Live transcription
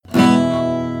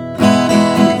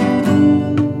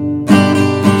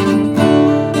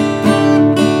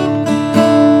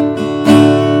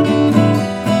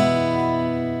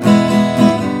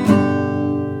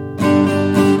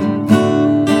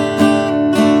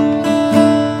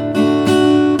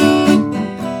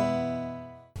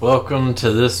Welcome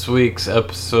to this week's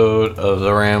episode of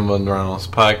the Ramblin' Reynolds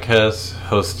podcast,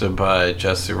 hosted by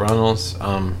Jesse Reynolds.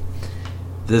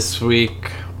 This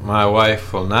week, my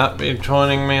wife will not be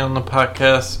joining me on the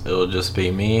podcast. It will just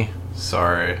be me.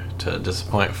 Sorry to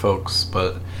disappoint folks,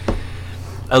 but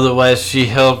otherwise, she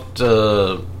helped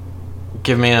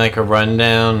give me like a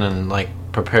rundown and like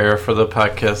prepare for the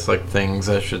podcast, like things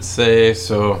I should say.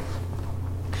 So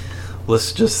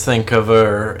let's just think of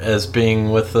her as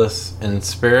being with us in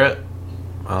spirit.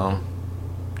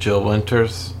 Jill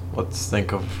Winters. Let's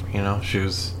think of, she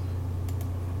was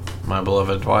my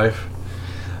beloved wife.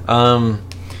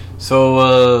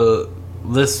 So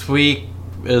this week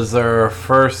is our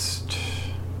first,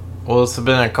 it's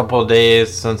been a couple of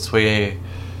days since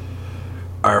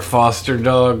our foster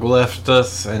dog left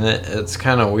us, and it's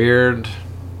kind of weird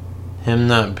him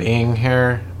not being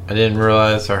here. I didn't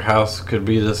realize our house could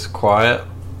be this quiet.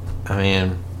 I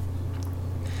mean,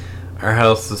 our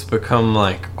house has become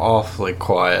like awfully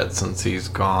quiet since he's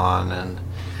gone, and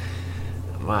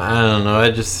I don't know,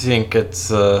 I just think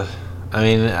it's I'm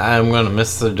gonna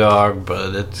miss the dog,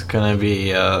 but it's gonna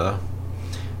be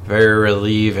very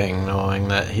relieving knowing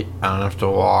that I don't have to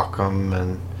walk him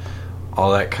and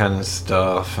all that kind of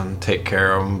stuff and take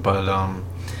care of him. But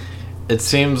it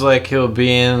seems like he'll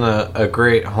be in a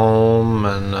great home,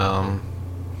 and I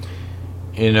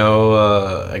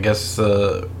guess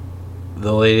the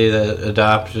lady that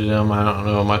adopted him, I don't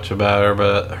know much about her,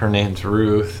 but her name's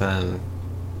Ruth, and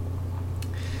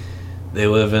they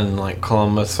live in like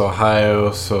Columbus,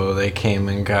 Ohio, so they came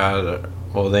and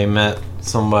they met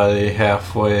somebody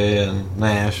halfway in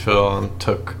Nashville and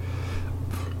took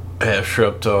Asher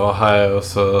up to Ohio.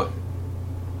 So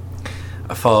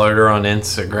I followed her on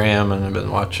Instagram and I've been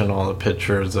watching all the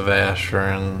pictures of Asher,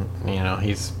 and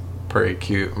he's pretty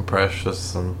cute and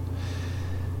precious, and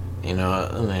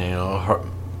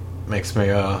makes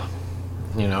me I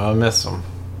miss him.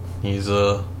 He's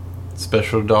a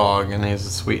special dog, and he's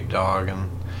a sweet dog, and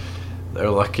they're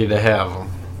lucky to have him.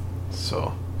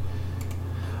 So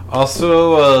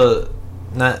also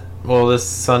this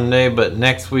Sunday, but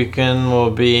next weekend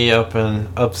we'll be up in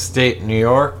upstate New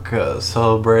York,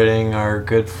 celebrating our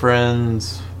good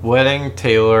friend's wedding,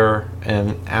 Taylor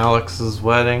and Alex's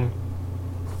wedding.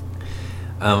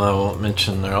 I won't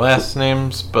mention their last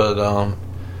names, but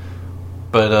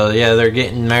they're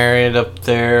getting married up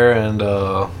there, and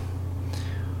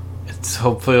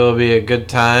hopefully it'll be a good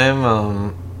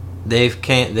time. They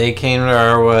came to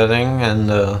our wedding,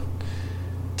 and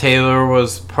Taylor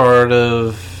was part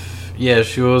of. Yeah,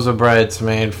 she was a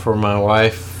bridesmaid for my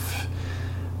wife.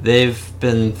 They've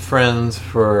been friends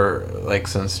for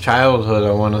since childhood,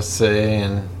 I want to say,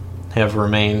 and have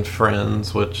remained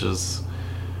friends, which is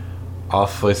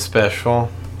awfully special.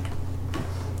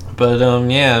 But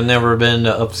I've never been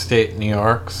to upstate New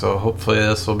York, so hopefully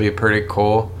this will be pretty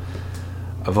cool.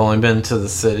 I've only been to the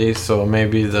city, so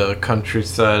maybe the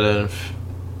countryside of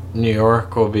New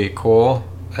York will be cool.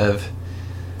 I've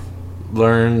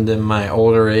learned in my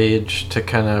older age to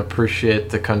kind of appreciate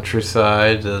the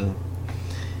countryside, and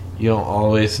you don't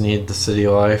always need the city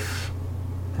life.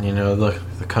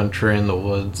 The country and the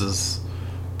woods is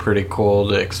pretty cool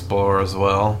to explore as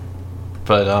well.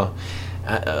 But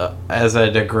as I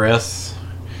digress,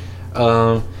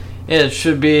 it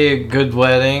should be a good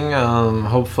wedding.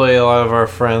 Hopefully a lot of our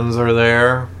friends are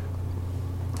there.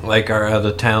 Like our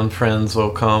out-of-town friends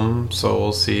will come, so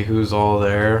we'll see who's all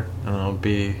there, and it'll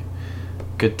be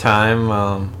good time.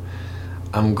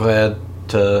 I'm glad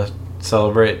to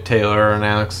celebrate Taylor and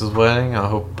Alex's wedding. I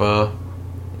hope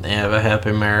they have a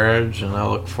happy marriage, and I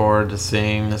look forward to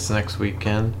seeing this next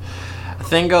weekend. I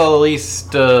think I'll at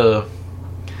least I'll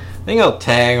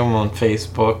tag them on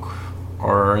Facebook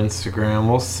or Instagram.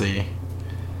 We'll see.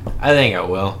 I think I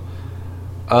will.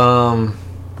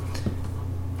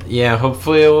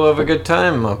 Hopefully we'll have a good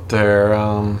time up there.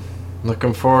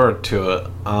 Looking forward to it.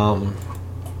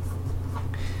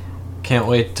 Can't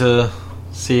wait to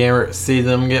see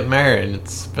them get married.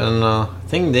 It's been, I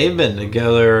think they've been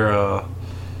together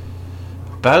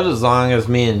about as long as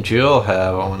me and Jill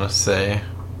have, I want to say.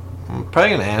 I'm probably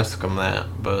going to ask them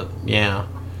that, but yeah.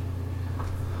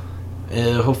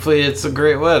 Hopefully it's a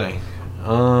great wedding.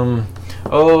 I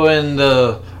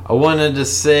wanted to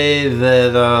say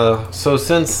that, so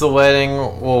since the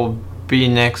wedding will be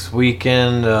next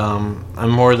weekend, I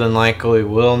more than likely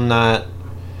will not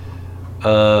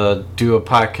do a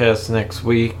podcast next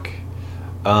week.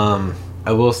 I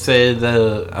will say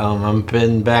that I've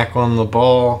been back on the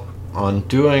ball on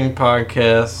doing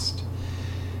podcasts,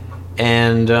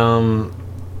 and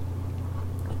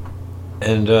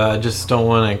I just don't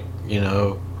want to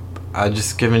I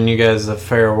just giving you guys a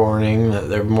fair warning that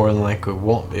there more than likely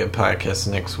won't be a podcast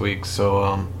next week.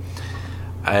 So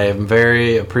I am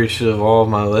very appreciative of all of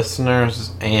my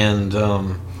listeners, and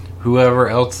whoever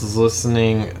else is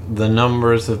listening. The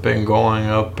numbers have been going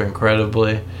up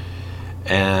incredibly,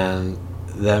 and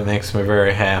that makes me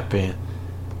very happy.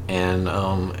 And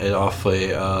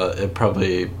it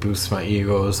probably boosts my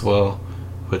ego as well,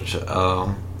 which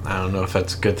I don't know if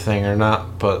that's a good thing or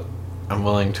not, but I'm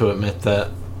willing to admit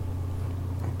that.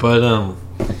 But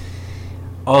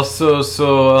also,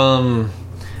 so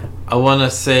I want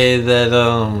to say that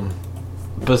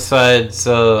besides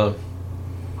all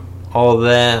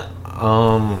that,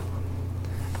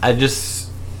 I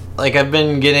just I've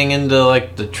been getting into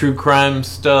the true crime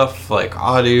stuff, like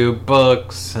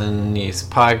audiobooks and these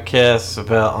podcasts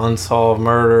about unsolved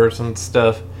murders and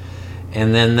stuff.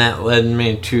 And then that led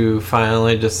me to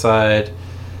finally decide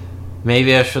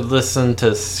maybe I should listen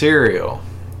to Serial.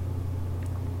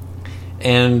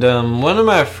 And one of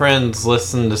my friends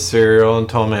listened to Serial and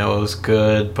told me it was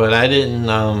good, but I didn't,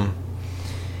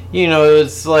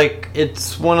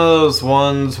 it's one of those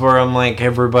ones where I'm like,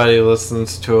 everybody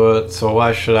listens to it, so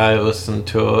why should I listen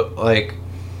to it?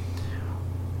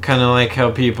 Kind of like how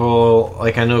people,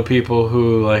 I know people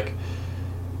who,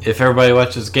 if everybody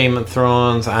watches Game of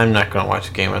Thrones, I'm not going to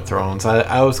watch Game of Thrones.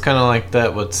 I was kind of like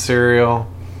that with Serial.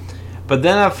 But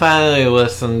then I finally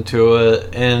listened to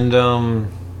it,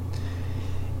 and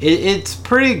it's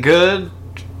pretty good.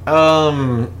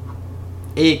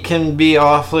 It can be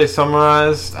awfully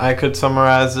summarized. I could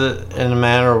summarize it in a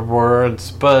matter of words,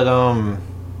 but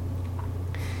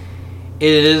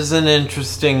it is an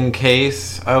interesting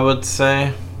case, I would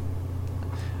say.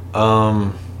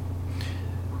 The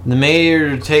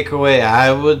major takeaway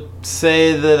I would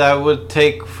say that I would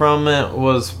take from it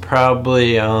was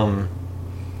probably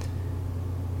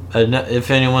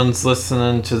if anyone's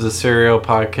listening to the Serial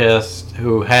podcast,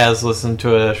 who has listened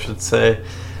to it, I should say,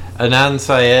 Adnan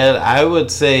Syed, I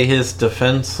would say his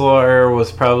defense lawyer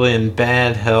was probably in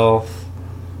bad health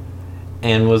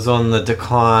and was on the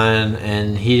decline,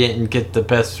 and he didn't get the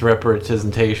best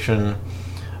representation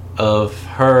of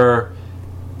her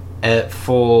at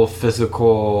full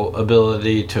physical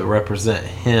ability to represent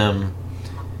him.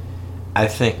 I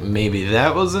think maybe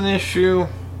that was an issue.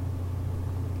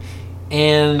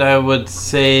 And I would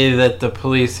say that the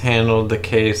police handled the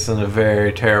case in a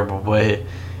very terrible way.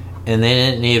 And they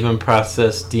didn't even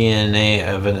process DNA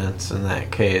evidence in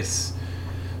that case.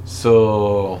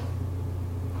 So,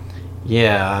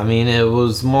 yeah, I mean, it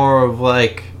was more of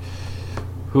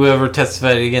whoever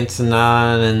testified against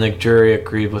Adnan and the jury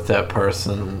agreed with that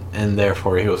person, and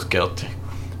therefore he was guilty.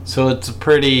 So it's a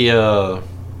pretty, I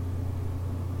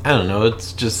don't know,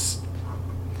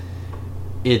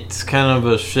 it's kind of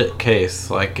a shit case.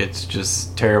 It's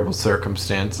just terrible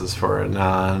circumstances for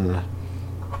Adnan.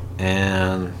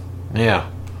 And yeah.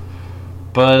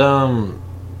 But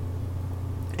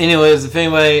anyways, if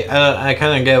anybody, I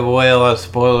kind of gave away a lot of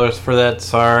spoilers for that,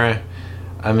 sorry.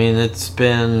 I mean, it's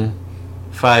been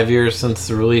 5 years since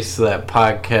the release of that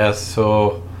podcast,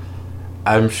 so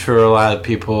I'm sure a lot of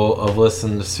people have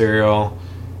listened to Serial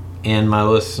and my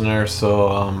listener.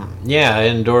 So yeah,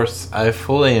 I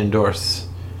fully endorse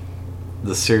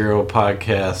the Serial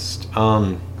podcast.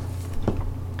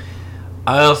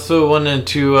 I also wanted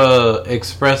to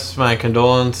express my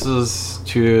condolences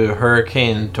to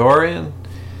Hurricane Dorian.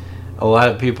 A lot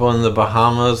of people in the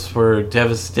Bahamas were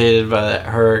devastated by that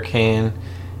hurricane,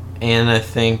 and I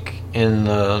think in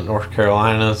North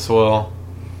Carolina as well.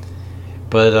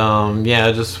 But yeah,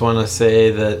 I just want to say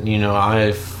that,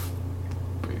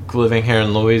 living here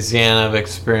in Louisiana, I've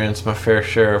experienced my fair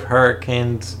share of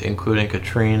hurricanes, including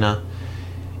Katrina,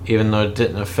 even though it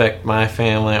didn't affect my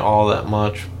family all that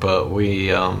much. But we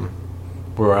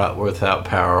were out without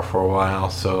power for a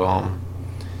while. So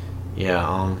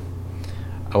yeah,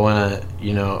 I want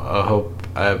to,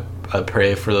 I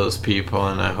pray for those people,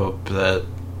 and I hope that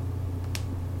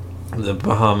the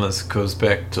Bahamas goes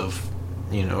back to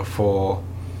full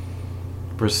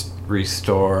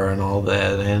restore and all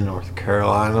that, in North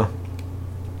Carolina.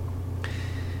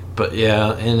 But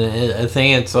yeah, and I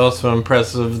think it's also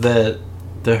impressive that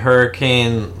the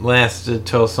hurricane lasted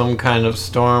till some kind of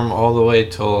storm all the way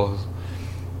till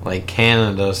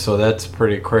Canada, so that's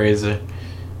pretty crazy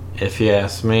if you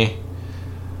ask me.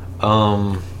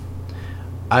 I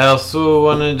also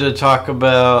wanted to talk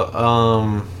about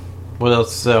what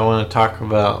else did I want to talk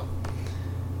about?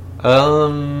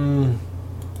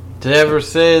 Did I ever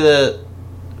say that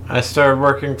I started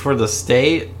working for the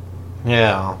state?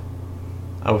 Yeah.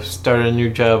 I started a new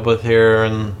job with here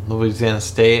in Louisiana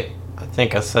State. I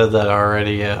think I said that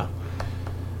already, yeah.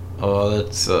 Oh,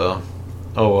 that's oh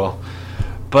well.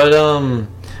 But I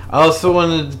also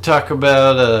wanted to talk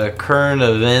about current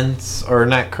events, or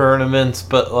not current events,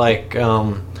 but like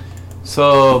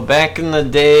so back in the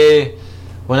day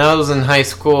when I was in high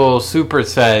school, Super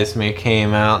Size Me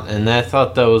came out, and I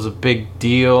thought that was a big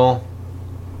deal.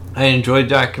 I enjoyed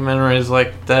documentaries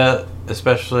like that,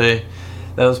 especially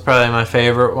that was probably my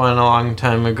favorite one a long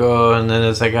time ago. And then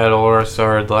as I got older, I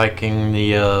started liking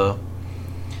the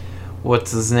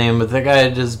what's his name, but the guy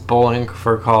just bowling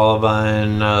for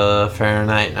Columbine,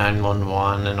 Fahrenheit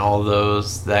 9/11, and all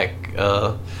those. That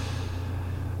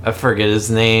I forget his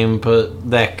name, but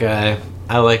that guy.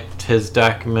 I liked his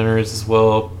documentaries as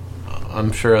well.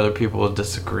 I'm sure other people will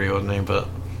disagree with me, but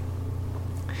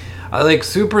I like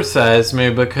Super Size Me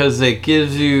because it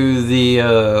gives you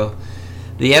the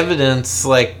evidence,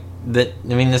 like that.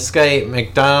 I mean, this guy ate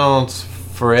McDonald's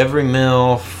for every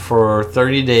meal for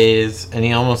 30 days, and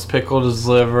he almost pickled his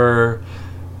liver,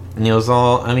 and he was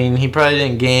all. I mean, he probably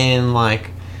didn't gain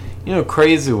like,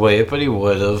 crazy weight, but he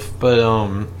would have. But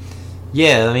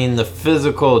yeah, I mean, the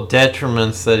physical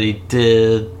detriments that he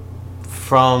did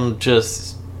from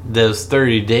just those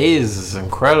 30 days is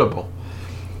incredible.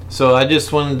 So I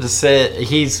just wanted to say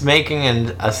he's making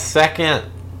a second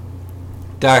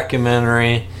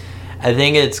documentary. I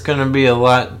think it's going to be a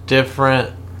lot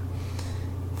different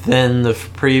than the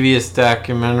previous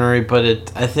documentary,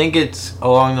 but I think it's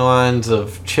along the lines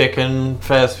of chicken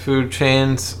fast food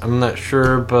chains. I'm not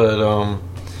sure, but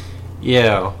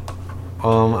yeah.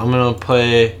 I'm gonna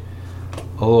play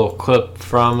a little clip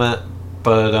from it,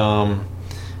 but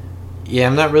yeah,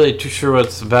 I'm not really too sure what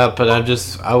it's about, but I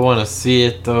want to see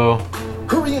it though.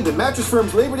 Hurry into Mattress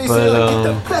Firm's Labor Day sale and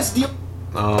get the best deal.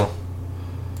 Oh.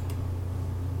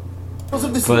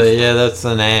 But yeah, that's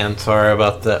an ant. Sorry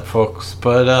about that, folks.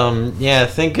 But yeah, I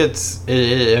think I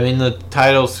mean, the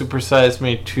title Super Size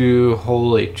Me 2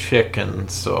 Holy Chicken,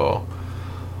 so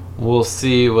we'll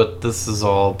see what this is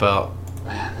all about.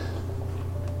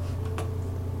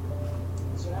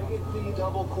 Should I get the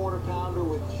double quarter pounder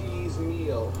with cheese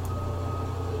meal?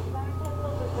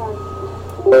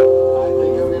 I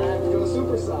think I'm gonna have to go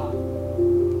super size.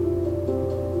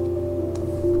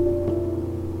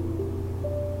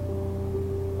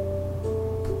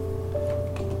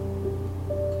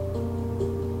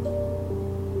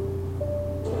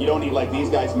 You don't need like these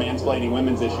guys mansplaining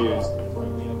women's issues.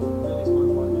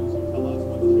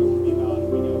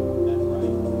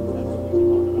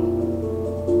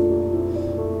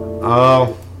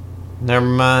 Oh, never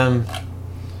mind.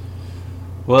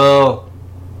 Well,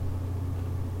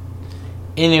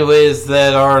 anyways,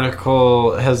 that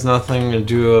article has nothing to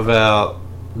do about,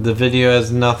 the video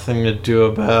has nothing to do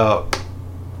about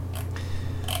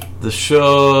the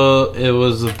show. It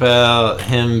was about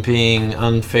him being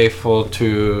unfaithful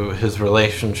to his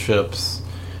relationships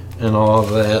and all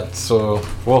that. So,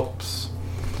 whoops.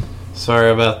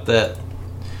 Sorry about that.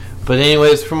 But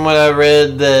anyways, from what I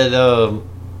read, that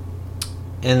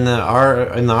in the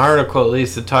article, at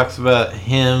least, it talks about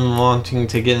him wanting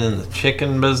to get in the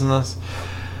chicken business.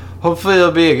 Hopefully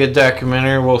it'll be a good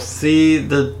documentary. We'll see.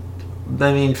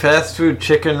 Fast food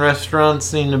chicken restaurants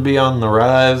seem to be on the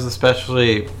rise,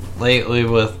 especially lately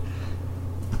with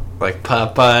like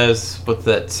Popeyes with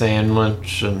that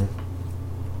sandwich, and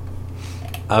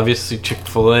obviously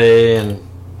Chick-fil-A, and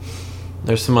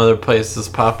there's some other places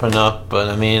popping up. But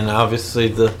I mean, obviously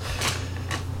the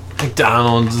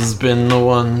McDonald's has been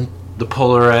the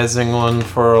polarizing one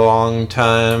for a long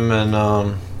time,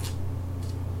 and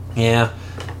yeah,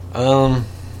 I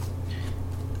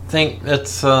think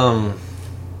that's I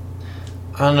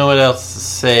don't know what else to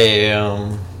say.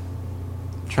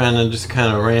 Trying to just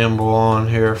kind of ramble on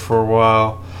here for a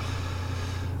while.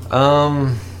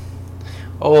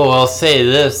 I'll say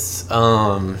this.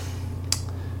 Outside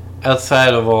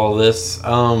of all this,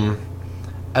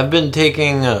 I've been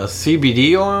taking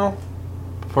CBD oil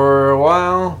for a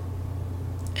while,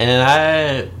 and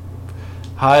I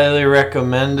highly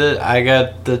recommend it. I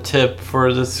got the tip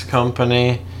for this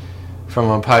company from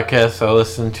a podcast I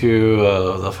listened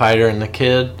to, The Fighter and the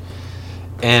Kid,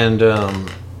 and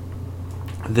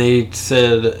they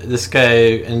said this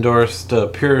guy endorsed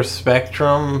Pure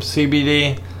Spectrum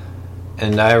CBD,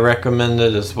 and I recommend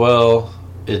it as well.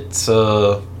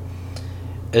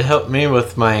 It helped me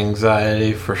with my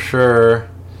anxiety for sure.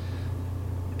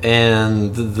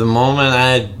 And the moment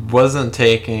I wasn't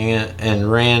taking it and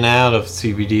ran out of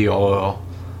CBD oil,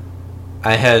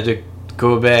 I had to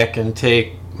go back and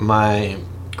take my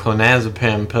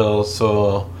clonazepam pills.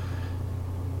 So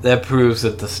that proves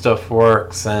that the stuff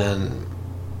works, and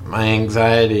my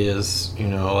anxiety is,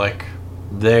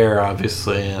 there,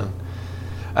 obviously. And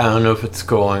I don't know if it's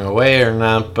going away or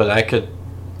not, but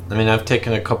I've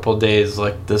taken a couple days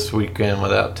like this weekend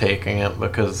without taking it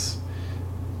because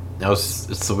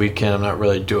it's the weekend. I'm not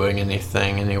really doing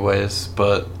anything anyways.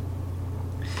 But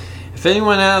if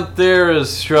anyone out there is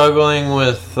struggling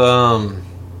with,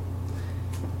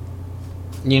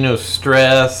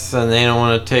 stress and they don't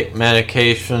want to take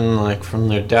medication like from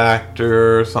their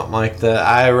doctor or something like that,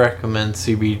 I recommend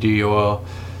CBD oil.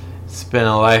 It's been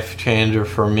a life changer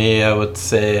for me, I would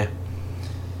say.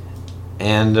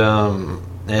 And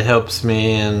it helps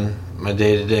me in my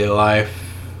day-to-day life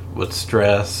with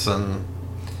stress, and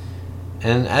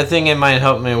I think it might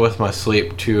help me with my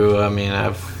sleep too.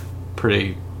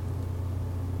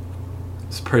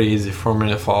 It's pretty easy for me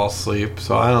to fall asleep,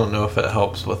 so I don't know if it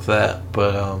helps with that,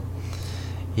 but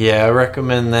yeah, I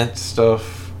recommend that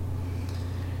stuff.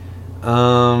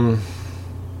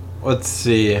 Let's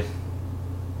see.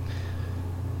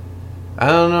 I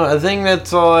don't know. I think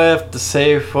that's all I have to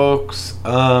say, folks.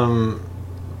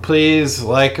 Please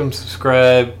like and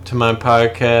subscribe to my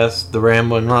podcast, the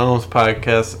Ramblin' Runnels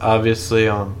podcast. Obviously,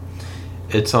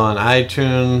 it's on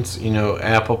iTunes,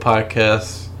 Apple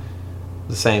Podcasts,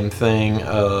 the same thing.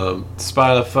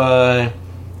 Spotify,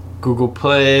 Google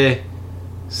Play,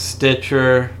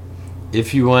 Stitcher.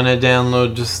 If you want to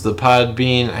download just the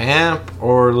Podbean app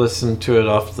or listen to it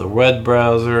off the web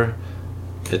browser,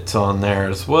 it's on there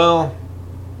as well.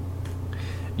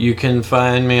 You can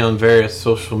find me on various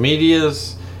social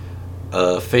medias,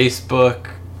 Facebook,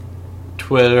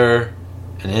 Twitter,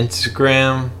 and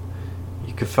Instagram.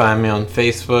 You can find me on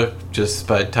Facebook just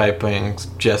by typing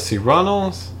Jesse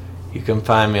Runnels. You can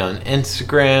find me on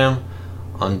Instagram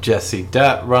on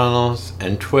Jesse.Runnels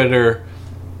and Twitter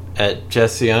at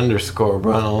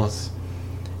Jesse_Runnels.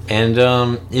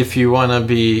 And if you want to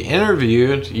be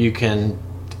interviewed, you can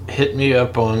hit me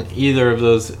up on either of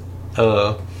those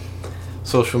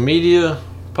social media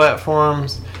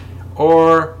platforms,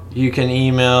 or you can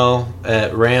email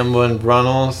at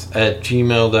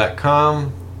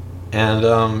ramblinrunnels@gmail.com. And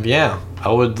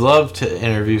I would love to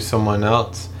interview someone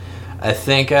else. I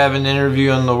think I have an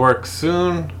interview in the works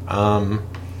soon,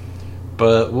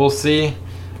 but we'll see.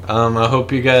 I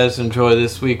hope you guys enjoy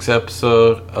this week's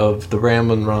episode of the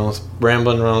Ramblin' Runnels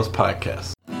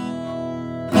podcast.